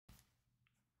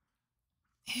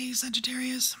Hey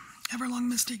Sagittarius,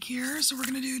 EverlongMystic here. So we're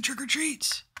going to do trick or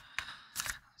treat.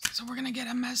 So we're going to get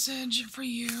a message for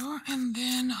you, and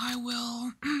then I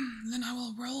will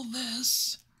roll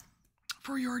this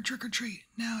for your trick or treat.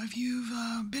 Now, if you've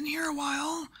been here a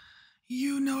while,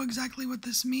 you know exactly what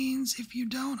this means. If you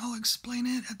don't, I'll explain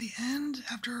it at the end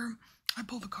after I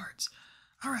pull the cards.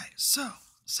 All right, so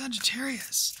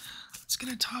Sagittarius, let's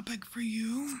get a topic for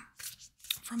you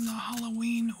from the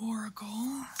Halloween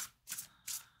Oracle.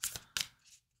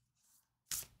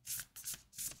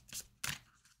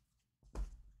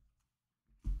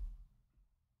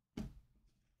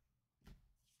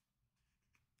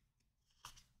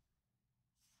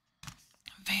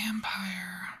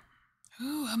 Vampire.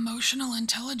 Ooh, emotional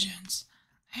intelligence.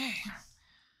 Hey,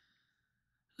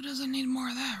 who doesn't need more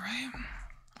of that, right?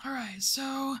 Alright, so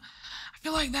I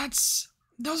feel like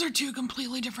those are two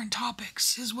completely different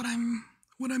topics, is what I'm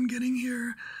getting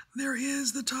here. There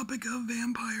is the topic of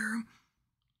vampire,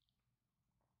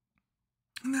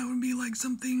 and that would be like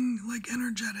something like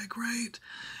energetic, right?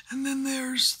 And then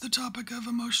there's the topic of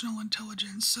emotional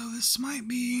intelligence. So this might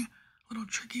be a little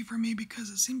tricky for me because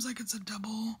it seems like it's a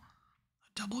double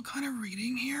kind of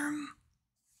reading here.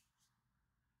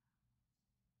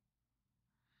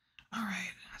 All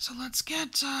right, so let's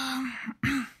get so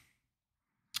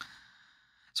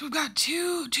we've got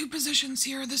two positions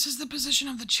here. This is the position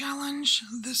of the challenge.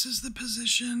 This is the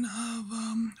position of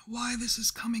why this is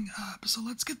coming up. So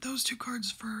let's get those two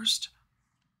cards first.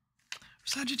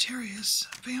 Sagittarius,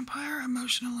 vampire,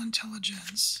 emotional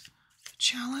intelligence,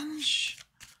 challenge,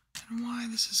 and why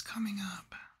this is coming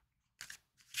up.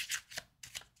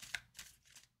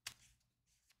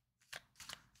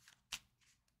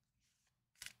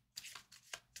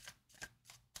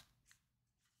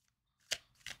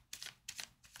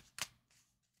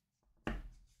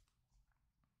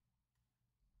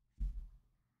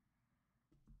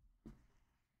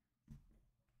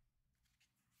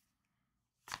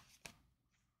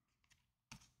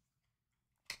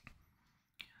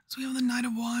 So we have the Knight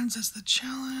of Wands as the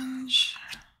challenge.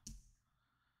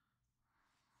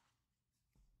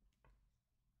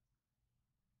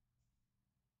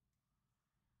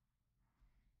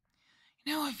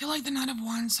 You know, I feel like the Knight of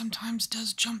Wands sometimes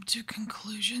does jump to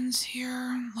conclusions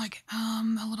here, like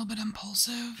a little bit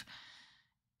impulsive.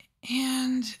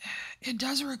 And it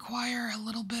does require a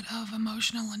little bit of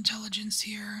emotional intelligence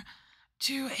here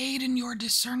to aid in your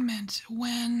discernment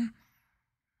when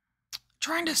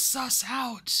trying to suss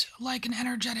out like an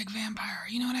energetic vampire.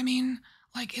 You know what I mean?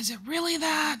 Like, is it really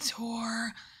that?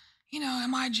 Or, you know,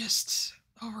 am I just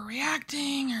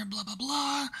overreacting or blah, blah,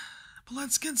 blah? But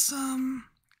let's get some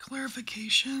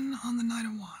clarification on the Knight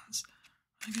of Wands.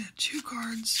 I get two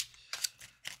cards.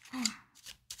 Oh.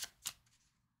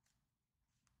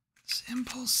 It's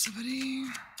impulsivity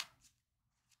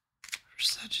for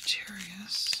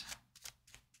Sagittarius.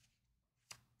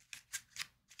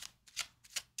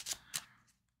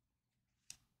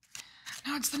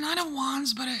 Now it's the Knight of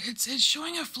Wands, but it's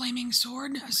showing a flaming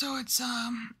sword, so it's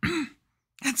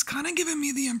it's kind of giving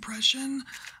me the impression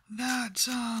that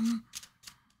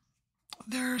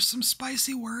there's some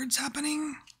spicy words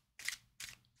happening.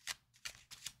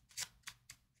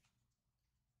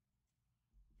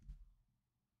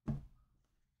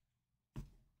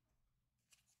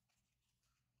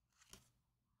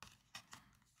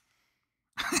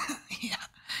 Yeah,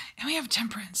 and we have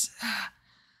Temperance.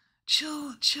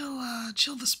 Chill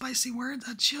the spicy words.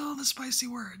 Chill the spicy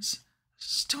words.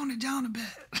 Just tone it down a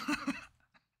bit.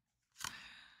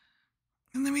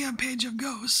 And then we have Page of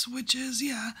Ghosts, which is,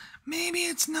 yeah, maybe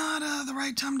it's not the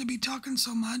right time to be talking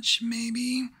so much.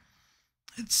 Maybe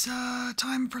it's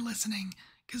time for listening,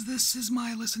 because this is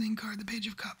my listening card, the Page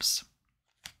of Cups.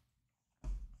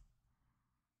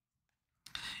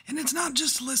 And it's not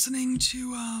just listening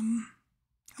to,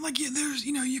 like, there's,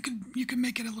 you know, you could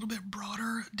make it a little bit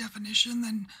broader definition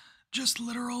than just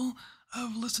literal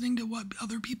of listening to what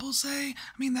other people say.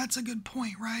 I mean, that's a good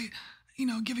point, right? You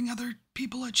know, giving other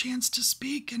people a chance to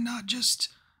speak and not just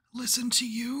listen to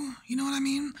you. You know what I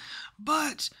mean?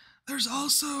 But there's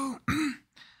also,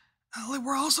 like,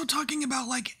 we're also talking about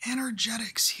like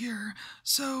energetics here.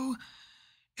 So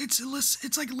it's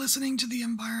like listening to the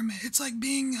environment. It's like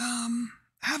being,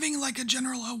 having like a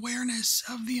general awareness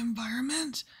of the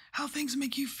environment, how things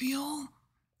make you feel.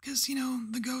 Because, you know,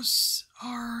 the ghosts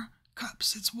are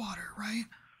cups, it's water, right?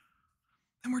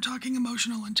 And we're talking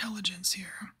emotional intelligence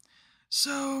here.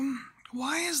 So,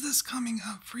 why is this coming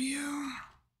up for you?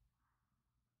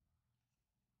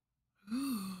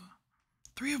 Ooh,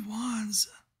 Three of Wands.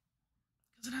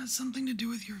 Because it has something to do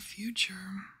with your future.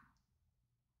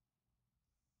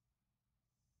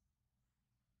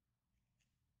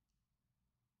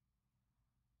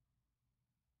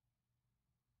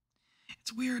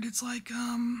 It's weird. It's like,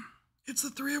 it's the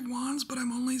Three of Wands, but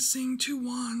I'm only seeing 2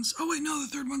 wands. Oh wait, no, the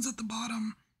third one's at the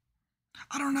bottom.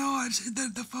 I don't know.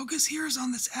 The focus here is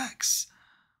on this X.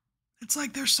 It's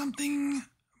like there's something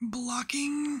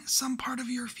blocking some part of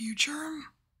your future.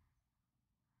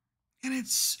 And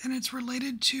it's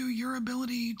related to your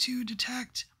ability to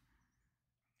detect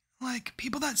like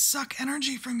people that suck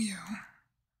energy from you.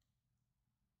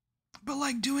 But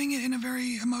like doing it in a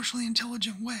very emotionally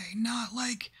intelligent way, not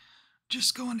like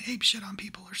just going apeshit on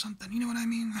people or something. You know what I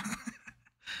mean?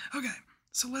 Okay,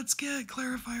 so let's get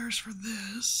clarifiers for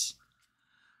this.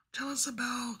 Tell us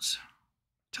about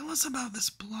this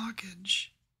blockage.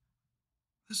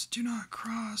 This do not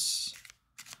cross.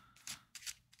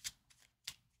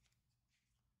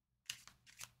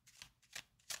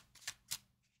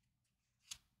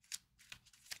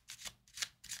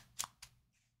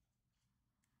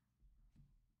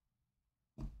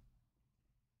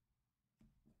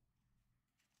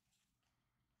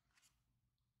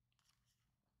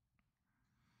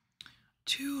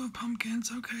 Two of pumpkins.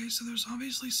 Okay, so there's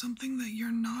obviously something that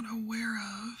you're not aware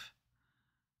of,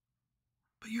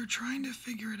 but you're trying to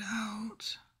figure it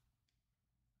out.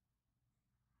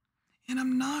 And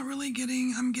I'm not really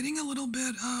getting, I'm getting a little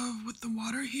bit of, with the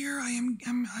water here, I'm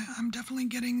definitely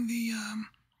getting the,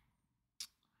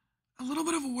 a little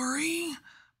bit of worry,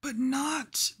 but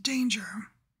not danger.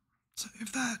 So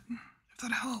if that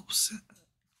helps.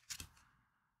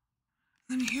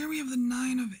 Then here we have the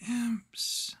Nine of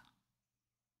Imps.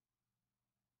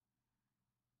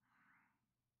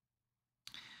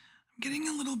 I'm getting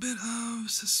a little bit of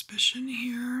suspicion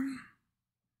here.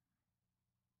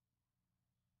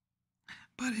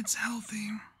 But it's healthy.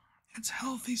 It's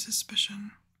healthy suspicion.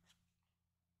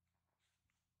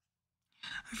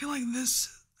 I feel like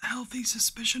this healthy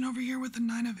suspicion over here with the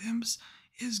Nine of Imps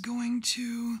is going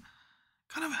to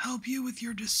kind of help you with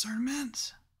your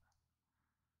discernment.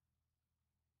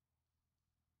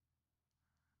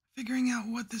 Figuring out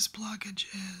what this blockage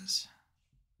is.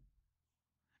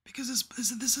 Because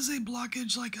this is a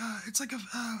blockage, like it's like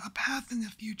a path in the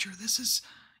future. This is,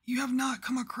 you have not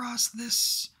come across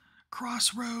this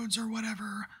crossroads or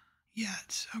whatever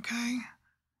yet, okay?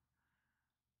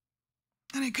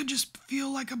 And it could just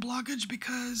feel like a blockage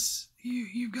because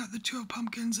you've got the Two of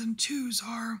Pumpkins, and twos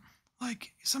are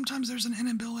like, sometimes there's an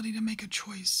inability to make a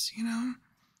choice, you know?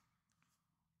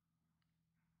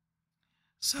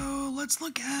 So let's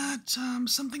look at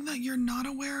something that you're not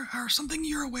aware, or something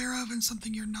you're aware of and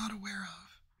something you're not aware of.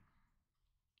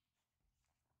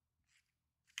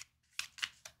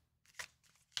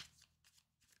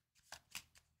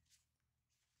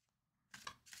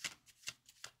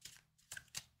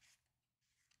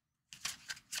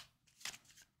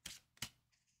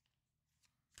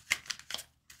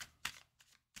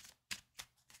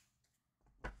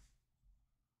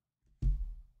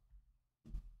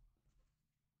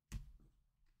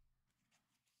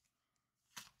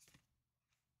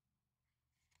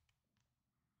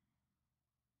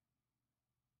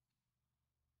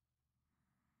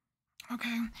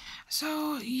 Okay,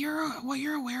 so what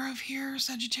you're aware of here,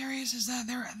 Sagittarius, is that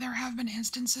there have been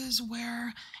instances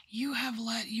where you have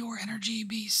let your energy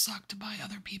be sucked by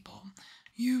other people.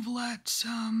 You've let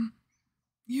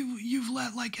you've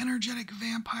let like energetic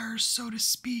vampires, so to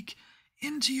speak,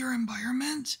 into your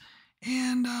environment,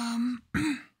 and I'm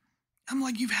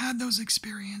like, you've had those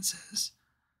experiences.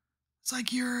 It's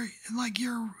like you're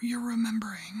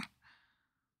remembering.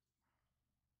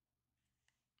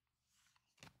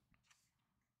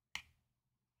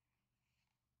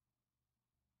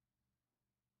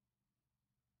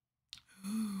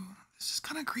 Ooh, this is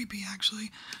kind of creepy, actually.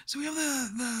 So we have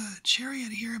the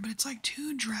chariot here, but it's like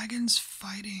 2 dragons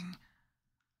fighting.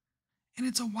 And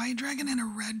it's a white dragon and a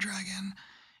red dragon.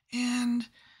 And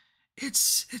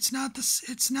it's not this,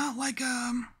 it's not like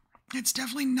it's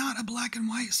definitely not a black and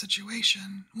white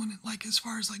situation when it, like, as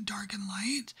far as like dark and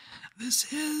light.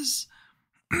 This is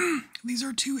these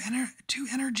are two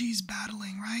energies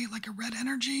battling, right? Like a red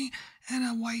energy and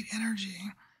a white energy.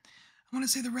 I want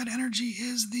to say the red energy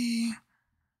is the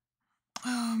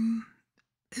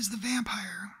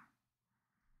vampire.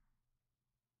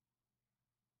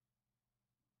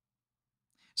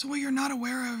 So what you're not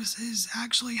aware of is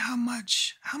actually how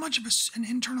much of an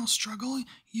internal struggle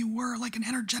you were, like an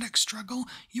energetic struggle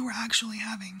you were actually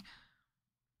having.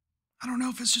 I don't know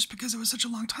if it's just because it was such a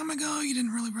long time ago, you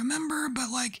didn't really remember, but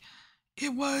like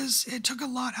it took a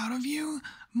lot out of you,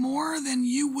 more than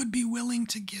you would be willing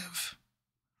to give.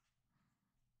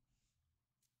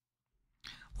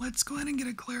 Let's go ahead and get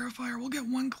a clarifier. We'll get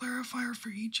one clarifier for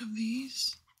each of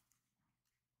these.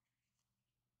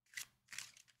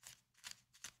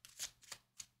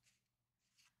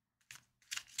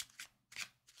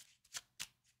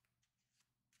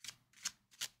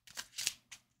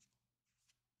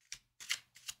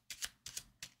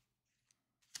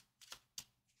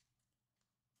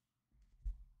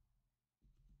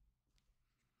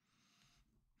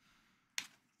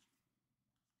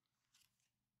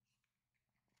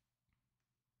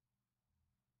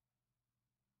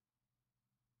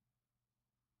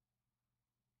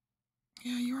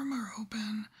 Yeah, you are more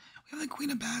open. We have the Queen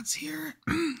of Bats here,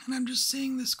 and I'm just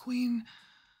seeing this queen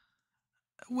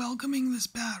welcoming this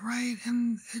bat, right?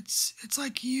 And it's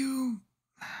like you,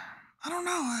 I don't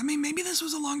know. I mean, maybe this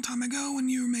was a long time ago when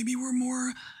you maybe were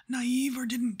more naive or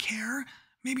didn't care.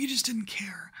 Maybe you just didn't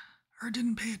care or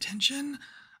didn't pay attention.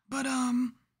 But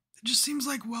it just seems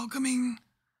like welcoming,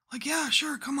 like, yeah,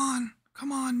 sure, come on,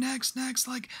 next, next.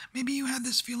 Like maybe you had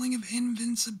this feeling of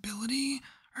invincibility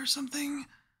or something.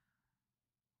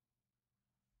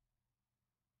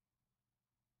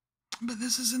 But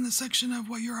this is in the section of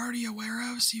what you're already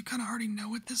aware of, so you kind of already know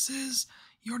what this is.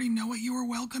 You already know what you were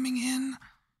welcoming in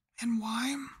and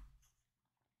why.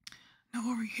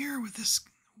 Now over here with this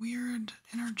weird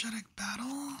energetic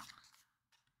battle,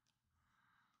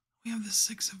 we have the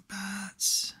Six of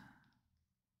Bats.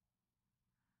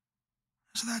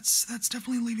 So that's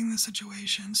definitely leaving the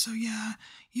situation. So yeah,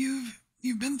 you've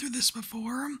been through this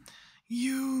before.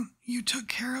 You took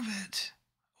care of it,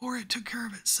 or it took care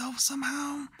of itself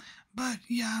somehow. But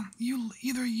yeah, you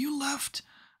left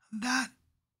that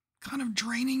kind of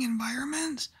draining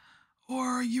environment,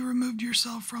 or you removed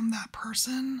yourself from that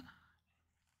person.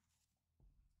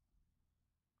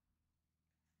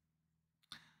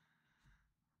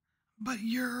 But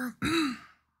you've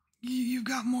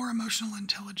got more emotional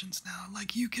intelligence now.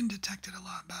 Like you can detect it a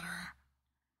lot better.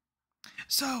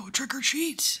 So trick or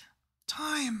treat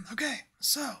time. Okay,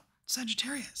 so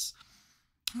Sagittarius,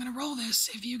 I'm gonna roll this.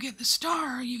 If you get the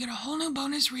star, you get a whole new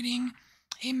bonus reading,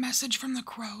 a message from the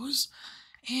crows.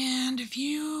 And if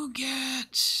you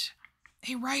get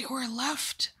a right or a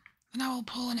left, then I will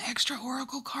pull an extra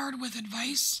oracle card with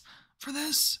advice for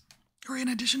this, or in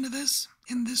addition to this,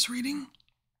 in this reading.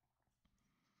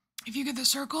 If you get the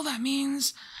circle, that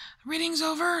means reading's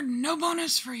over, no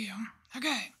bonus for you.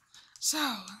 Okay,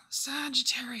 so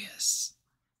Sagittarius,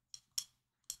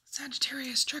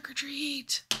 trick or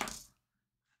treat.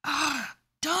 Ah,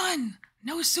 done.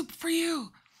 No soup for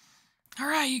you. All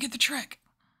right, you get the trick.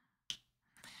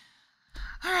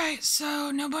 All right, so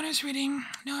no bonus reading,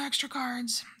 no extra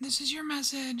cards. This is your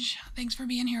message. Thanks for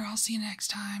being here. I'll see you next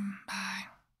time. Bye.